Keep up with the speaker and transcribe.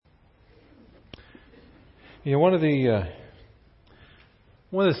You know, one of the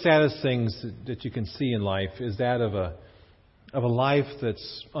saddest things that you can see in life is that of a life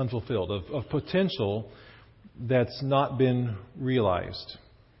that's unfulfilled, of potential that's not been realized.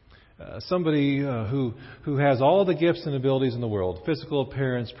 Somebody who has all the gifts and abilities in the world, physical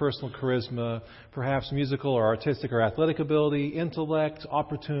appearance, personal charisma, perhaps musical or artistic or athletic ability, intellect,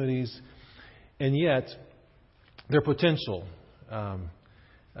 opportunities, and yet their potential,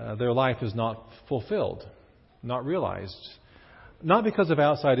 their life is not fulfilled, not realized. Not because of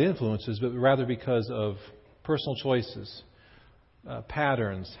outside influences, but rather because of personal choices,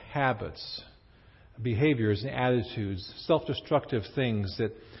 patterns, habits, behaviors and attitudes, self-destructive things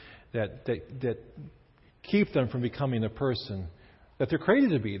that keep them from becoming the person that they're created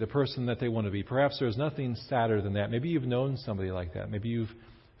to be, the person that they want to be. Perhaps there's nothing sadder than that. Maybe you've known somebody like that. Maybe you've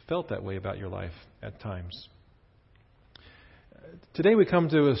felt that way about your life at times. Today we come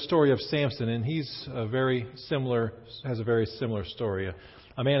to a story of Samson, and has a very similar story.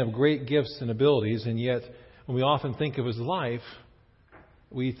 A man of great gifts and abilities, and yet when we often think of his life,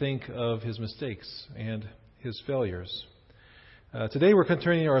 we think of his mistakes and his failures. Today we're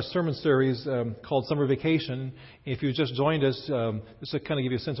continuing our sermon series called Summer Vacation. If you just joined us, just to kind of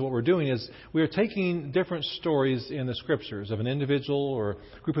give you a sense of what we're doing, is we are taking different stories in the Scriptures of an individual or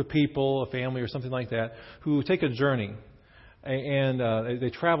group of people, a family or something like that, who take a journey. And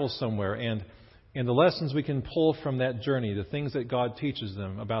they travel somewhere, and the lessons we can pull from that journey, the things that God teaches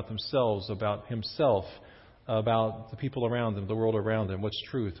them about themselves, about Himself, about the people around them, the world around them, what's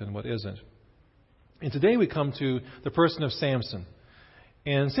truth and what isn't. And today we come to the person of Samson.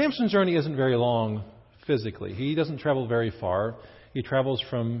 And Samson's journey isn't very long physically. He doesn't travel very far. He travels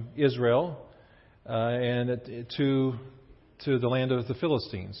from Israel and to the land of the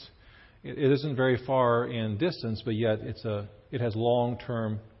Philistines. It isn't very far in distance, but yet it has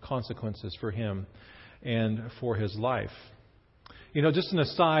long-term consequences for him and for his life. You know, just an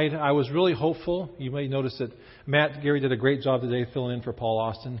aside, I was really hopeful. You may notice that Matt Gary did a great job today filling in for Paul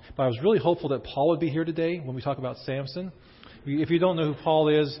Austin. But I was really hopeful that Paul would be here today when we talk about Samson. If you don't know who Paul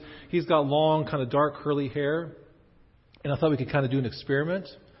is, he's got long, kind of dark, curly hair. And I thought we could kind of do an experiment.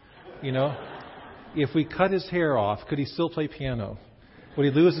 You know, if we cut his hair off, could he still play piano? Would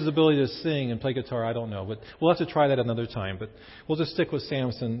he lose his ability to sing and play guitar? I don't know. But we'll have to try that another time. But we'll just stick with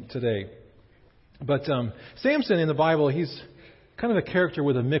Samson today. But Samson in the Bible, he's kind of a character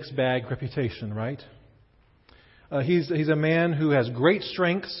with a mixed bag reputation, right? He's a man who has great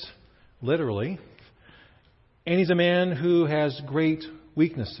strengths, literally. And he's a man who has great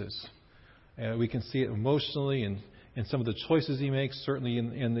weaknesses. We can see it emotionally and in some of the choices he makes, certainly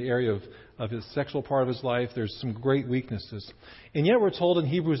in the area of his sexual part of his life. There's some great weaknesses. And yet we're told in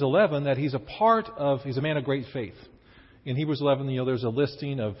Hebrews 11 that he's a man of great faith. In Hebrews 11, there's a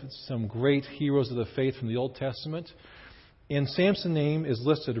listing of some great heroes of the faith from the Old Testament. And Samson's name is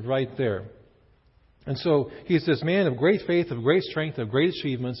listed right there. And so he's this man of great faith, of great strength, of great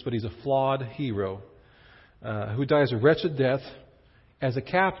achievements, but he's a flawed hero who dies a wretched death as a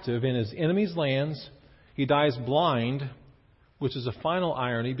captive in his enemy's lands. He dies blind, which is a final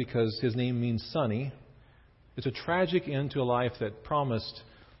irony because his name means sunny. It's a tragic end to a life that promised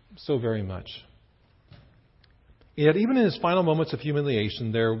so very much. Yet even in his final moments of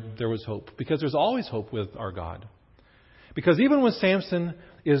humiliation, there was hope. Because there's always hope with our God. Because even when Samson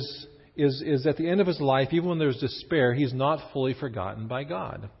is at the end of his life, even when there's despair, he's not fully forgotten by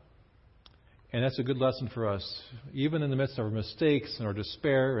God. And that's a good lesson for us. Even in the midst of our mistakes and our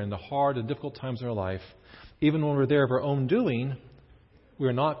despair and the hard and difficult times in our life, even when we're there of our own doing, we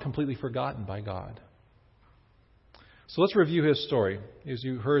are not completely forgotten by God. So let's review his story. As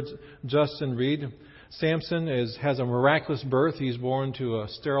you heard Justin read, Samson has a miraculous birth. He's born to a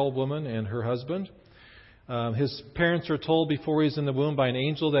sterile woman and her husband. His parents are told before he's in the womb by an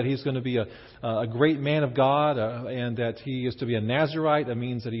angel that he's going to be a great man of God and that he is to be a Nazirite. That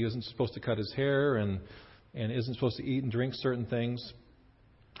means that he isn't supposed to cut his hair and isn't supposed to eat and drink certain things.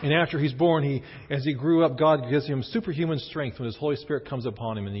 And after he's born, as he grew up, God gives him superhuman strength when His Holy Spirit comes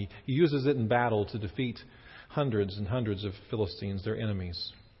upon him, and he uses it in battle to defeat hundreds and hundreds of Philistines, their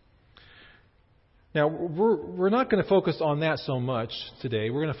enemies. Now, we're not going to focus on that so much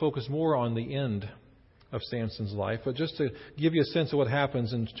today. We're going to focus more on the end of Samson's life. But just to give you a sense of what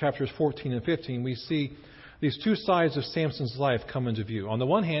happens in chapters 14 and 15, we see these two sides of Samson's life come into view. On the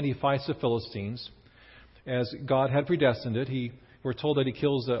one hand, he fights the Philistines as God had predestined it. We're told that he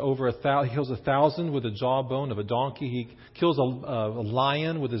kills he kills 1,000 with the jawbone of a donkey. He kills a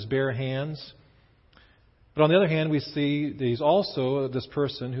lion with his bare hands. But on the other hand, we see that he's also this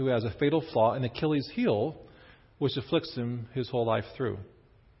person who has a fatal flaw, an Achilles heel, which afflicts him his whole life through.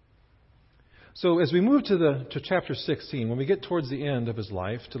 So as we move to chapter 16, when we get towards the end of his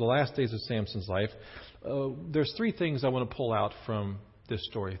life, to the last days of Samson's life, there's three things I want to pull out from this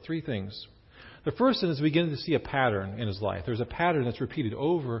story. Three things. The first is we begin to see a pattern in his life. There's a pattern that's repeated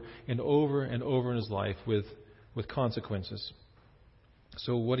over and over and over in his life with consequences.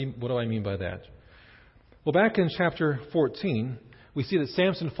 So what do I mean by that? Well, back in chapter 14, we see that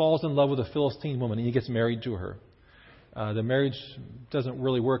Samson falls in love with a Philistine woman and he gets married to her. The marriage doesn't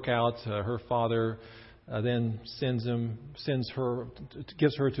really work out. Her father then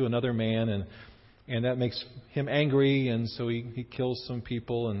gives her to another man, and that makes him angry, and so he kills some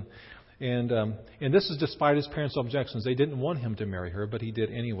people, and this is despite his parents' objections. They didn't want him to marry her, but he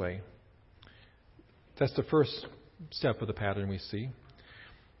did anyway. That's the first step of the pattern we see.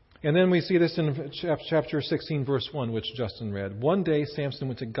 And then we see this in chapter 16, verse 1, which Justin read. One day Samson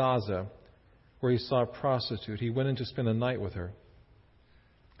went to Gaza, where he saw a prostitute. He went in to spend the night with her.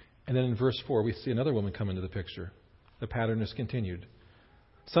 And then in verse 4, we see another woman come into the picture. The pattern is continued.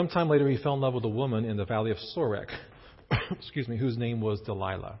 Sometime later, he fell in love with a woman in the valley of Sorek, whose name was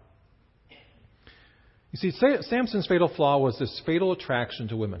Delilah. You see, Samson's fatal flaw was this fatal attraction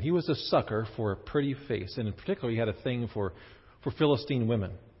to women. He was a sucker for a pretty face, and in particular, he had a thing for Philistine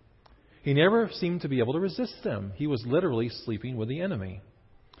women. He never seemed to be able to resist them. He was literally sleeping with the enemy.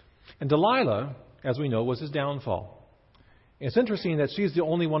 And Delilah, as we know, was his downfall. It's interesting that she's the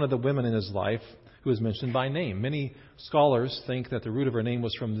only one of the women in his life who is mentioned by name. Many scholars think that the root of her name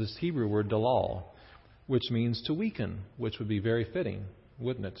was from this Hebrew word dalal, which means to weaken, which would be very fitting,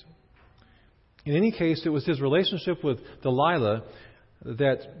 wouldn't it? In any case, it was his relationship with Delilah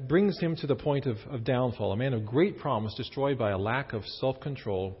that brings him to the point of downfall. A man of great promise destroyed by a lack of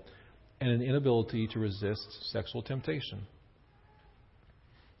self-control and an inability to resist sexual temptation.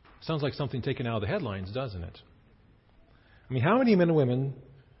 Sounds like something taken out of the headlines, doesn't it? I mean, how many men and women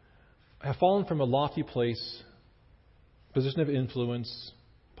have fallen from a lofty place, position of influence,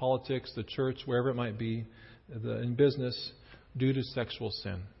 politics, the church, wherever it might be, in business, due to sexual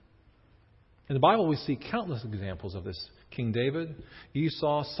sin? In the Bible, we see countless examples of this. King David,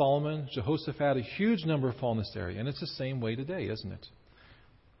 Esau, Solomon, Jehoshaphat, a huge number have fallen in this area. And it's the same way today, isn't it?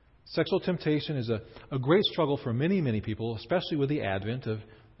 Sexual temptation is a great struggle for many, many people, especially with the advent of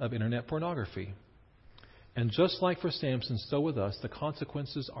internet pornography. And just like for Samson, so with us, the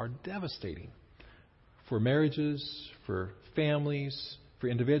consequences are devastating for marriages, for families, for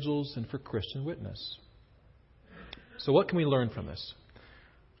individuals, and for Christian witness. So what can we learn from this?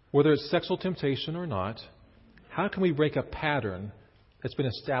 Whether it's sexual temptation or not, how can we break a pattern that's been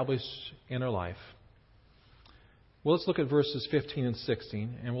established in our life? Well, let's look at verses 15 and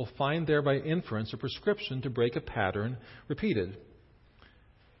 16, and we'll find there by inference a prescription to break a pattern repeated.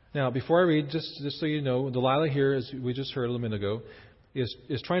 Now, before I read, just so you know, Delilah here, as we just heard a little minute ago,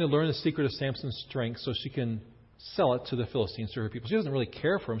 is trying to learn the secret of Samson's strength so she can sell it to the Philistines, to her people. She doesn't really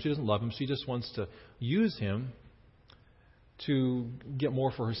care for him. She doesn't love him. She just wants to use him to get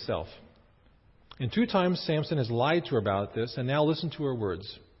more for herself. And 2 times Samson has lied to her about this, and now listen to her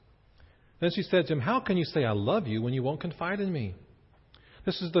words. Then she said to him, "How can you say I love you when you won't confide in me?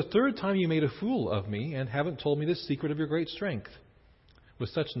 This is the 3rd time you made a fool of me and haven't told me the secret of your great strength." With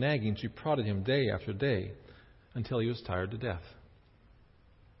such nagging, she prodded him day after day until he was tired to death.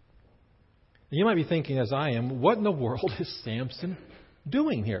 And you might be thinking, as I am, what in the world is Samson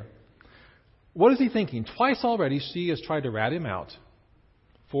doing here? What is he thinking? Twice already she has tried to rat him out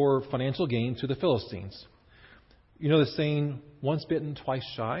for financial gain to the Philistines. You know the saying, once bitten, twice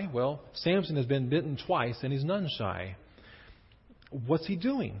shy? Well, Samson has been bitten twice and he's none shy. What's he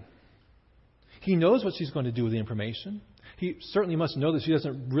doing? He knows what she's going to do with the information. He certainly must know that she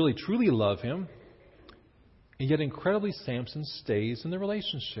doesn't really truly love him. And yet, incredibly, Samson stays in the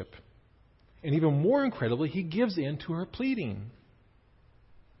relationship. And even more incredibly, he gives in to her pleading.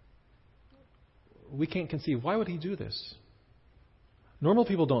 We can't conceive. Why would he do this? Normal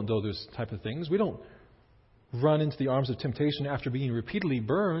people don't do those type of things. We don't run into the arms of temptation after being repeatedly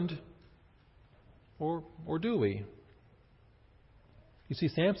burned. Or do we? You see,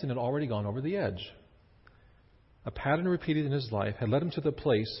 Samson had already gone over the edge. A pattern repeated in his life had led him to the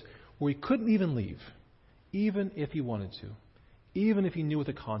place where he couldn't even leave, even if he wanted to, even if he knew what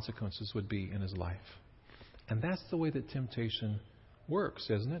the consequences would be in his life. And that's the way that temptation works,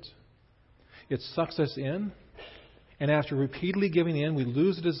 isn't it? It sucks us in, and after repeatedly giving in, we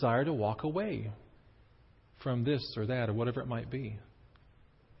lose the desire to walk away from this or that or whatever it might be.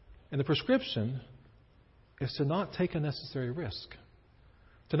 And the prescription is to not take unnecessary risk,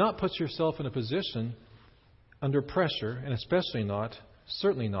 to not put yourself in a position under pressure, and especially not,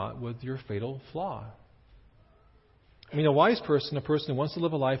 certainly not, with your fatal flaw. I mean, a wise person, a person who wants to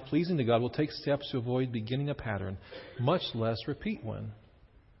live a life pleasing to God, will take steps to avoid beginning a pattern, much less repeat one.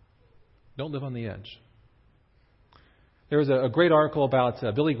 Don't live on the edge. There was a great article about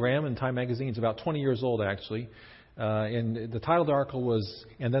Billy Graham in Time magazine. It's about 20 years old, actually. And the title of the article was,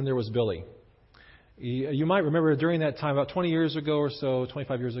 "And Then There Was Billy." You might remember during that time, about 20 years ago or so,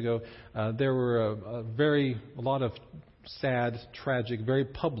 25 years ago, there were a lot of sad, tragic, very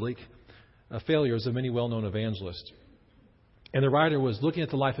public failures of many well-known evangelists. And the writer was looking at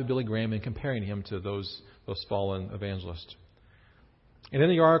the life of Billy Graham and comparing him to those fallen evangelists. And in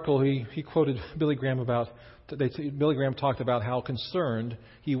the article, he quoted Billy Graham Billy Graham talked about how concerned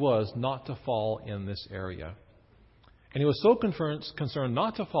he was not to fall in this area. And he was so concerned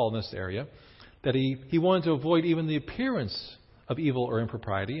not to fall in this area that he wanted to avoid even the appearance of evil or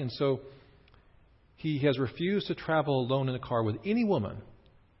impropriety. And so he has refused to travel alone in a car with any woman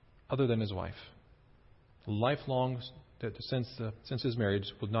other than his wife. Lifelong, since his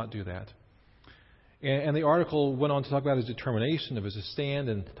marriage, would not do that. And the article went on to talk about his determination of his stand,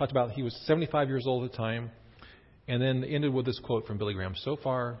 and talked about he was 75 years old at the time, and then ended with this quote from Billy Graham: "So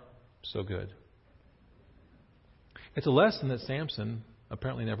far, so good." It's a lesson that Samson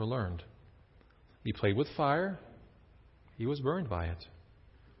apparently never learned. He played with fire. He was burned by it.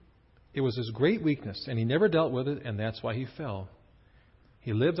 It was his great weakness, and he never dealt with it, and that's why he fell.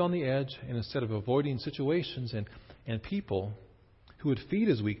 He lived on the edge, and instead of avoiding situations and people who would feed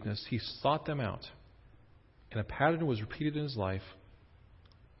his weakness, he sought them out. And a pattern was repeated in his life,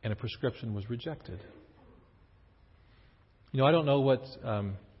 and a prescription was rejected. I don't know what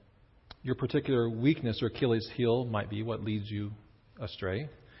your particular weakness or Achilles heel might be, what leads you astray.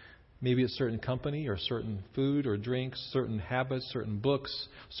 Maybe it's certain company or certain food or drinks, certain habits, certain books,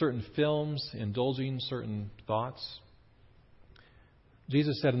 certain films, indulging certain thoughts.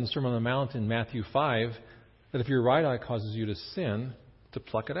 Jesus said in the Sermon on the Mount in Matthew 5 that if your right eye causes you to sin, to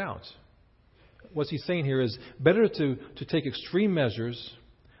pluck it out. What he's saying here is better to take extreme measures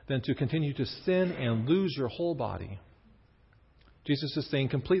than to continue to sin and lose your whole body. Jesus is saying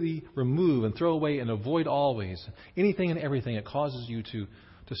completely remove and throw away and avoid always anything and everything that causes you to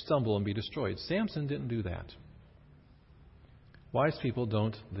stumble and be destroyed. Samson didn't do that. Wise people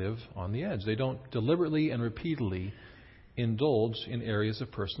don't live on the edge. They don't deliberately and repeatedly indulge in areas of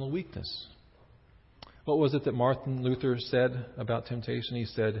personal weakness. What was it that Martin Luther said about temptation? He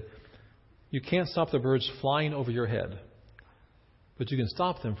said, "You can't stop the birds flying over your head, but you can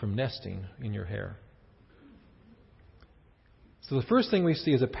stop them from nesting in your hair." So the first thing we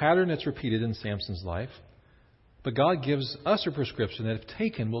see is a pattern that's repeated in Samson's life. But God gives us a prescription that, if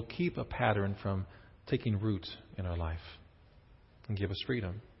taken, will keep a pattern from taking root in our life and give us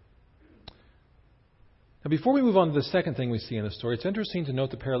freedom. Now, before we move on to the second thing we see in the story, it's interesting to note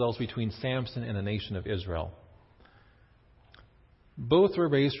the parallels between Samson and the nation of Israel. Both were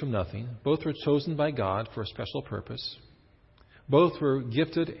raised from nothing. Both were chosen by God for a special purpose. Both were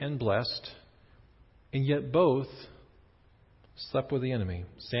gifted and blessed. And yet both slept with the enemy.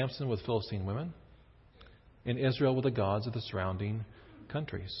 Samson with Philistine women, and Israel with the gods of the surrounding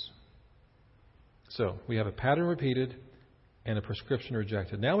countries. So we have a pattern repeated and a prescription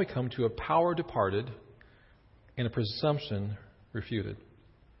rejected. Now we come to a power departed and a presumption refuted.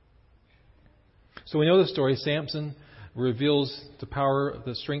 So we know the story. Samson reveals the power,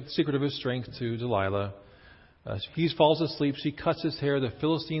 the secret of his strength to Delilah. He falls asleep. She cuts his hair. The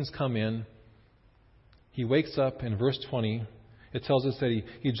Philistines come in. He wakes up in verse 20. It tells us that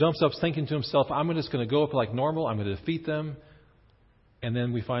he jumps up thinking to himself, I'm just going to go up like normal. I'm going to defeat them. And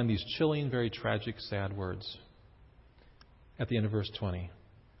then we find these chilling, very tragic, sad words at the end of verse 20.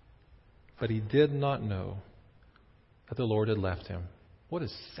 But he did not know that the Lord had left him. What a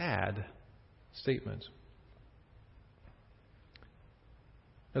sad statement.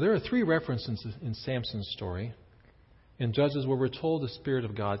 Now, there are 3 references in Samson's story in Judges where we're told the Spirit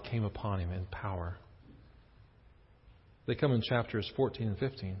of God came upon him in power. They come in chapters 14 and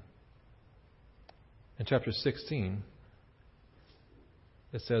 15. In chapter 16,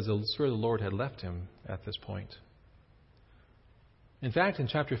 it says the Spirit of the Lord had left him at this point. In fact, in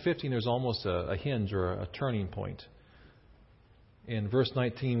chapter 15, there's almost a hinge or a turning point. In verse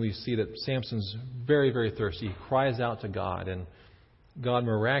 19, we see that Samson's very, very thirsty. He cries out to God, and God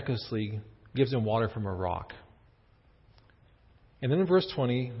miraculously gives him water from a rock. And then in verse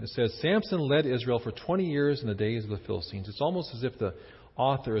 20, it says, Samson led Israel for 20 years in the days of the Philistines. It's almost as if the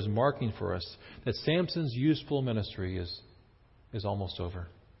author is marking for us that Samson's useful ministry is almost over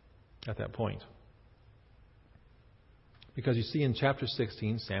at that point. Because you see in chapter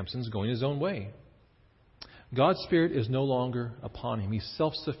 16, Samson's going his own way. God's Spirit is no longer upon him. He's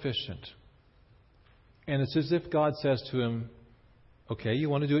self-sufficient. And it's as if God says to him, okay, you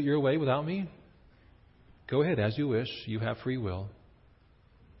want to do it your way without me? Go ahead, as you wish. You have free will.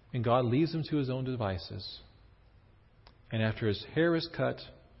 And God leaves him to his own devices. And after his hair is cut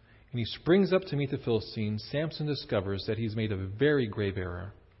and he springs up to meet the Philistine, Samson discovers that he's made a very grave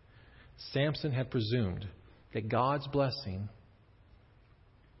error. Samson had presumed that God's blessing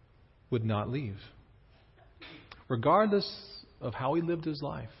would not leave, regardless of how he lived his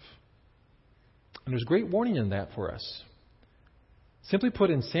life. And there's great warning in that for us. Simply put,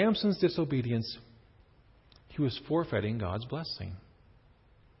 in Samson's disobedience, he was forfeiting God's blessing.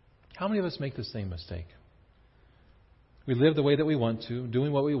 How many of us make the same mistake? We live the way that we want to,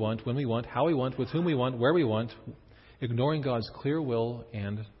 doing what we want, when we want, how we want, with whom we want, where we want, ignoring God's clear will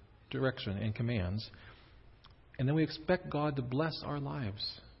and direction and commands. And then we expect God to bless our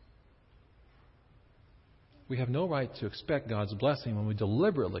lives. We have no right to expect God's blessing when we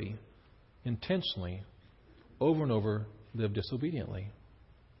deliberately, intentionally, over and over, live disobediently.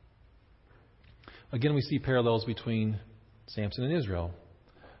 Again, we see parallels between Samson and Israel.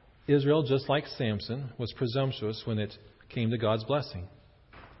 Israel, just like Samson, was presumptuous when it came to God's blessing.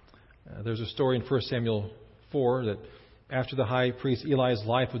 There's a story in 1 Samuel 4 that after the high priest Eli's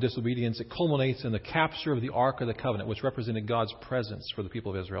life of disobedience, it culminates in the capture of the Ark of the Covenant, which represented God's presence for the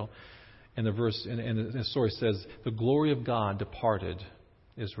people of Israel. And the story says, the glory of God departed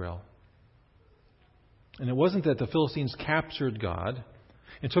Israel. And it wasn't that the Philistines captured God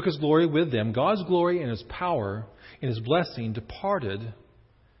and took his glory with them. God's glory and his power and his blessing departed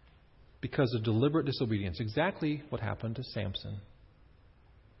because of deliberate disobedience. Exactly what happened to Samson.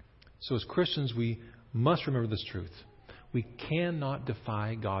 So as Christians, we must remember this truth. We cannot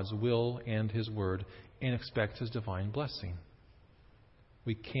defy God's will and his word and expect his divine blessing.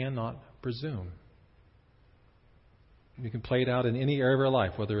 We cannot presume. We can play it out in any area of our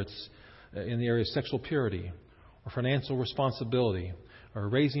life, whether it's in the area of sexual purity or financial responsibility or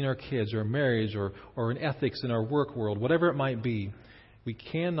raising our kids or marriage or in ethics in our work world, whatever it might be. We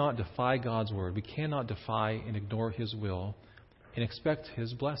cannot defy God's word. We cannot defy and ignore his will and expect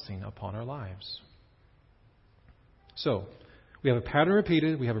his blessing upon our lives. So, we have a pattern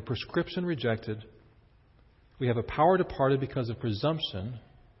repeated. We have a prescription rejected. We have a power departed because of presumption.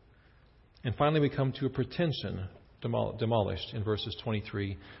 And finally, we come to a pretension demolished in verses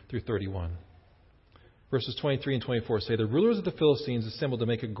 23 through 31. Verses 23 and 24 say, the rulers of the Philistines assembled to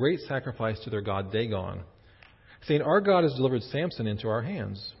make a great sacrifice to their god Dagon, saying, our God has delivered Samson into our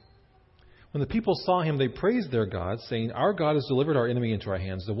hands. When the people saw him, they praised their God, saying, our God has delivered our enemy into our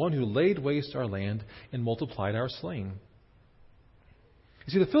hands, the one who laid waste our land and multiplied our slain.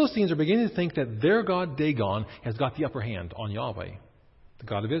 You see, the Philistines are beginning to think that their god Dagon has got the upper hand on Yahweh, the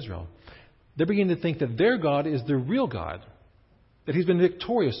God of Israel. They're beginning to think that their God is the real God, that he's been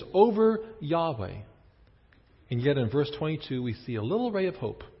victorious over Yahweh. And yet in verse 22, we see a little ray of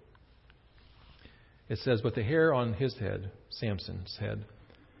hope. It says, but the hair on his head, Samson's head,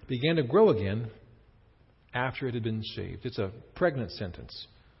 began to grow again after it had been shaved. It's a pregnant sentence,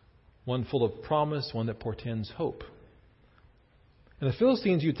 one full of promise, one that portends hope. And the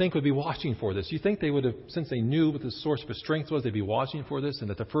Philistines, you'd think, would be watching for this. You'd think they would have, since they knew what the source of his strength was, they'd be watching for this, and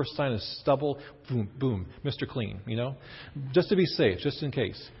that the first sign of stubble, boom, boom, Mr. Clean, just to be safe, just in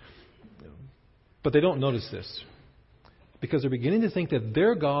case. But they don't notice this because they're beginning to think that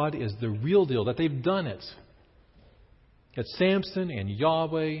their God is the real deal, that they've done it, that Samson and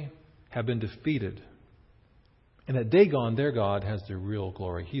Yahweh have been defeated, and that Dagon, their God, has the real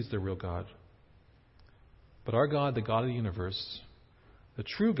glory. He's the real God. But our God, the God of the universe, the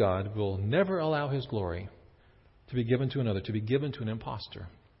true God, will never allow his glory to be given to another, to be given to an imposter.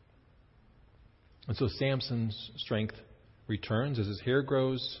 And so Samson's strength returns as his hair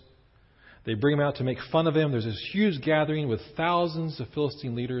grows. They bring him out to make fun of him. There's this huge gathering with thousands of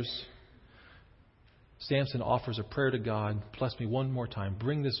Philistine leaders. Samson offers a prayer to God. Bless me one more time.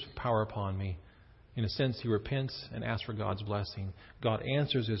 Bring this power upon me. In a sense, he repents and asks for God's blessing. God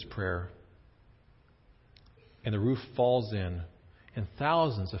answers his prayer. And the roof falls in. And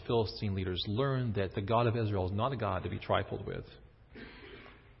thousands of Philistine leaders learn that the God of Israel is not a God to be trifled with.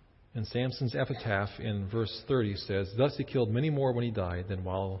 And Samson's epitaph in verse 30 says, thus he killed many more when he died than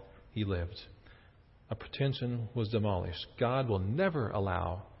while he lived. A pretension was demolished. God will never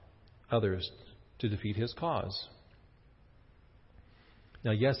allow others to defeat his cause.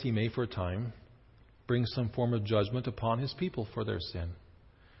 Now, yes, he may for a time bring some form of judgment upon his people for their sin.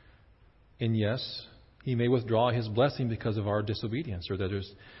 And yes, he may withdraw his blessing because of our disobedience or others,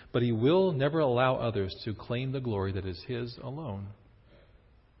 but he will never allow others to claim the glory that is his alone.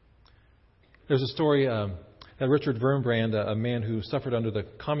 There's a story that that Richard Wurmbrand, a man who suffered under the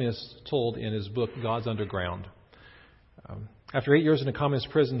communists, told in his book, God's Underground. After 8 years in a communist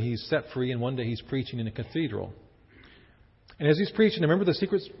prison, he's set free, and one day he's preaching in a cathedral. And as he's preaching, a member of the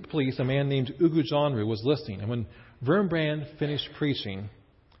secret police, a man named Ugu Janru, was listening. And when Wurmbrand finished preaching,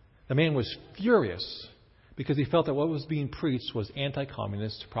 the man was furious because he felt that what was being preached was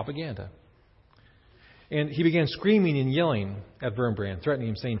anti-communist propaganda. And he began screaming and yelling at Wurmbrand, threatening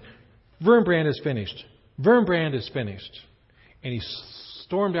him, saying, "Wurmbrand is finished. Wurmbrand is finished." And he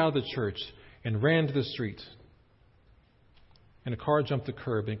stormed out of the church and ran to the street. And a car jumped the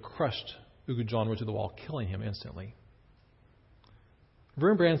curb and crushed Ugu Janru to the wall, killing him instantly.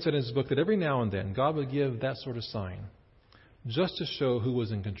 Wurmbrand said in his book that every now and then God would give that sort of sign just to show who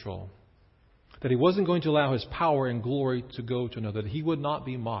was in control. That He wasn't going to allow His power and glory to go to another. That He would not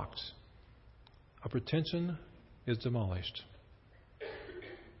be mocked. A pretension is demolished.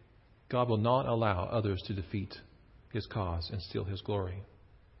 God will not allow others to defeat His cause and steal His glory.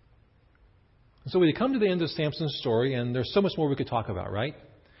 And so we come to the end of Samson's story, and there's so much more we could talk about, right?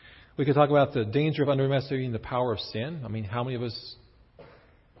 We could talk about the danger of underestimating the power of sin. I mean, how many of us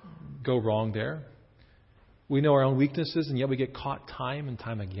go wrong there? We know our own weaknesses, and yet we get caught time and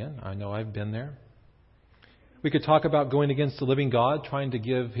time again. I know I've been there. We could talk about going against the living God, trying to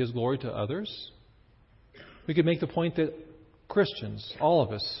give His glory to others. We could make the point that Christians, all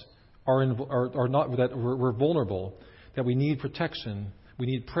of us, are not, that we're vulnerable, that we need protection, we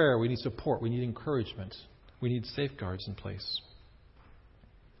need prayer, we need support, we need encouragement, we need safeguards in place.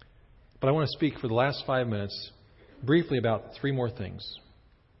 But I want to speak for the last 5 minutes briefly about 3 more things.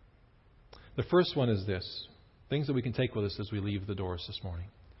 The first one is this, things that we can take with us as we leave the doors this morning.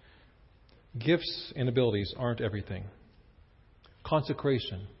 Gifts and abilities aren't everything.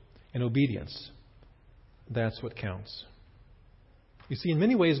 Consecration and obedience, that's what counts. You see, in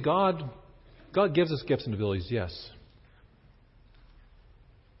many ways, God gives us gifts and abilities, yes.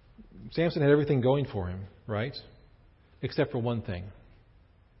 Samson had everything going for him, right? Except for one thing.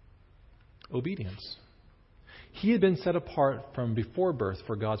 Obedience. He had been set apart from before birth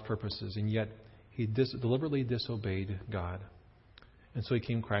for God's purposes, and yet he deliberately disobeyed God. And so he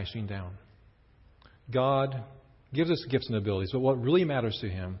came crashing down. God gives us gifts and abilities, but what really matters to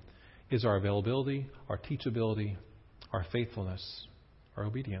Him is our availability, our teachability, our faithfulness, our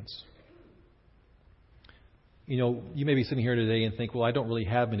obedience. You know, you may be sitting here today and think, well, I don't really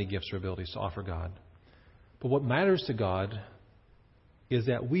have many gifts or abilities to offer God. But what matters to God is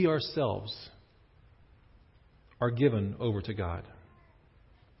that we ourselves are given over to God.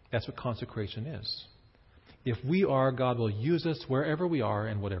 That's what consecration is. If we are, God will use us wherever we are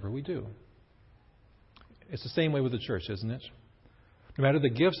and whatever we do. It's the same way with the church, isn't it? No matter the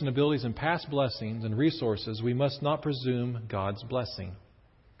gifts and abilities and past blessings and resources, we must not presume God's blessing.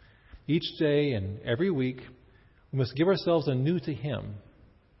 Each day and every week, we must give ourselves anew to Him,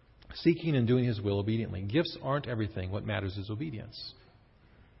 seeking and doing His will obediently. Gifts aren't everything. What matters is obedience.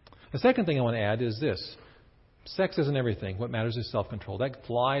 The second thing I want to add is this. Sex isn't everything. What matters is self-control. That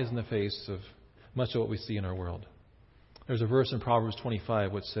flies in the face of much of what we see in our world. There's a verse in Proverbs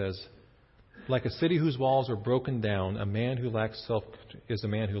 25 which says, "Like a city whose walls are broken down, a man who lacks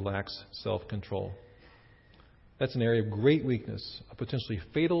self-control." That's an area of great weakness, a potentially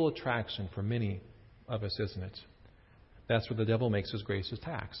fatal attraction for many of us, isn't it? That's where the devil makes his greatest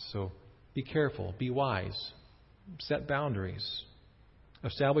attacks. So be careful, be wise, set boundaries,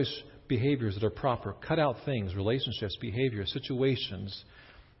 establish behaviors that are proper, cut out things, relationships, behaviors, situations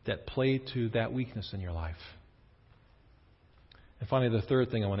that play to that weakness in your life. And finally, the third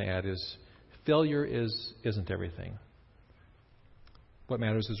thing I want to add is failure isn't everything. What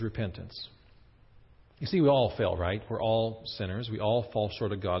matters is repentance. You see, we all fail, right? We're all sinners. We all fall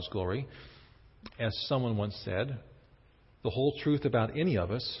short of God's glory. As someone once said, the whole truth about any of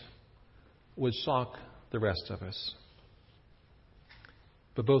us would shock the rest of us.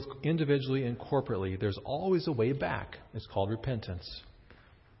 But both individually and corporately, there's always a way back. It's called repentance.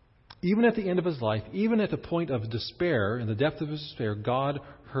 Even at the end of his life, even at the point of despair, in the depth of his despair, God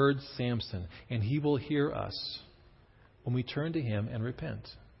heard Samson, and He will hear us when we turn to Him and repent.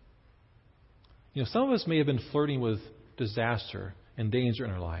 You know, some of us may have been flirting with disaster and danger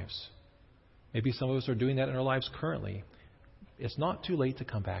in our lives. Maybe some of us are doing that in our lives currently. It's not too late to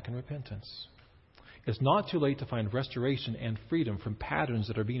come back in repentance. It's not too late to find restoration and freedom from patterns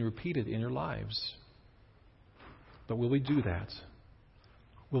that are being repeated in your lives. But will we do that?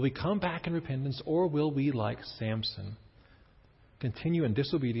 Will we come back in repentance, or will we, like Samson, continue in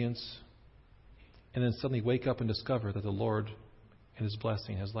disobedience and then suddenly wake up and discover that the Lord and His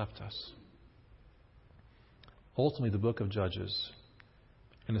blessing has left us? Ultimately, the book of Judges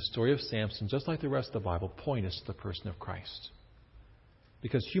And the story of Samson, just like the rest of the Bible, point us to the person of Christ.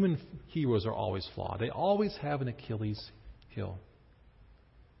 Because human heroes are always flawed. They always have an Achilles heel.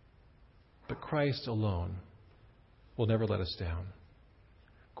 But Christ alone will never let us down.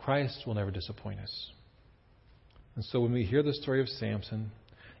 Christ will never disappoint us. And so when we hear the story of Samson,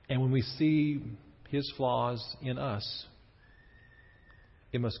 and when we see his flaws in us,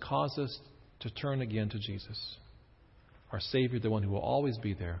 it must cause us to turn again to Jesus, our Savior, the one who will always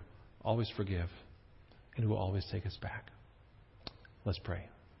be there, always forgive, and who will always take us back. Let's pray.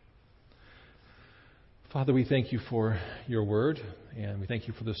 Father, we thank you for your word, and we thank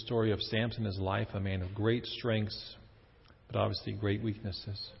you for the story of Samson, his life, a man of great strengths, but obviously great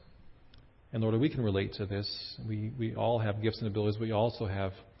weaknesses. And Lord, we can relate to this. We all have gifts and abilities. We also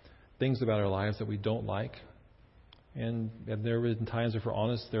have things about our lives that we don't like. And there have been times, if we're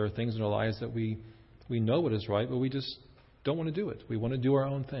honest, there are things in our lives that we know what is right, but we just don't want to do it. We want to do our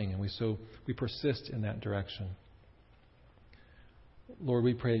own thing, and we persist in that direction. Lord,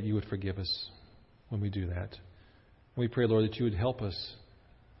 we pray that you would forgive us when we do that. We pray, Lord, that you would help us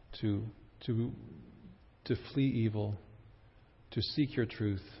to flee evil, to seek your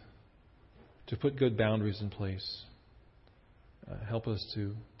truth, to put good boundaries in place. Help us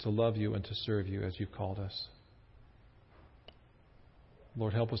to love you and to serve you as you've called us.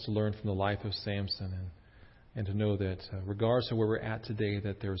 Lord, help us to learn from the life of Samson and to know that regardless of where we're at today,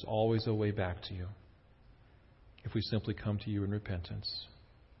 that there's always a way back to you if we simply come to you in repentance.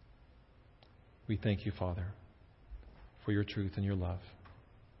 We thank you, Father, for your truth and your love.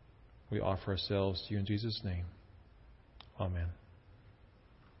 We offer ourselves to you in Jesus' name. Amen.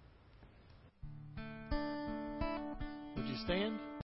 Would you stand?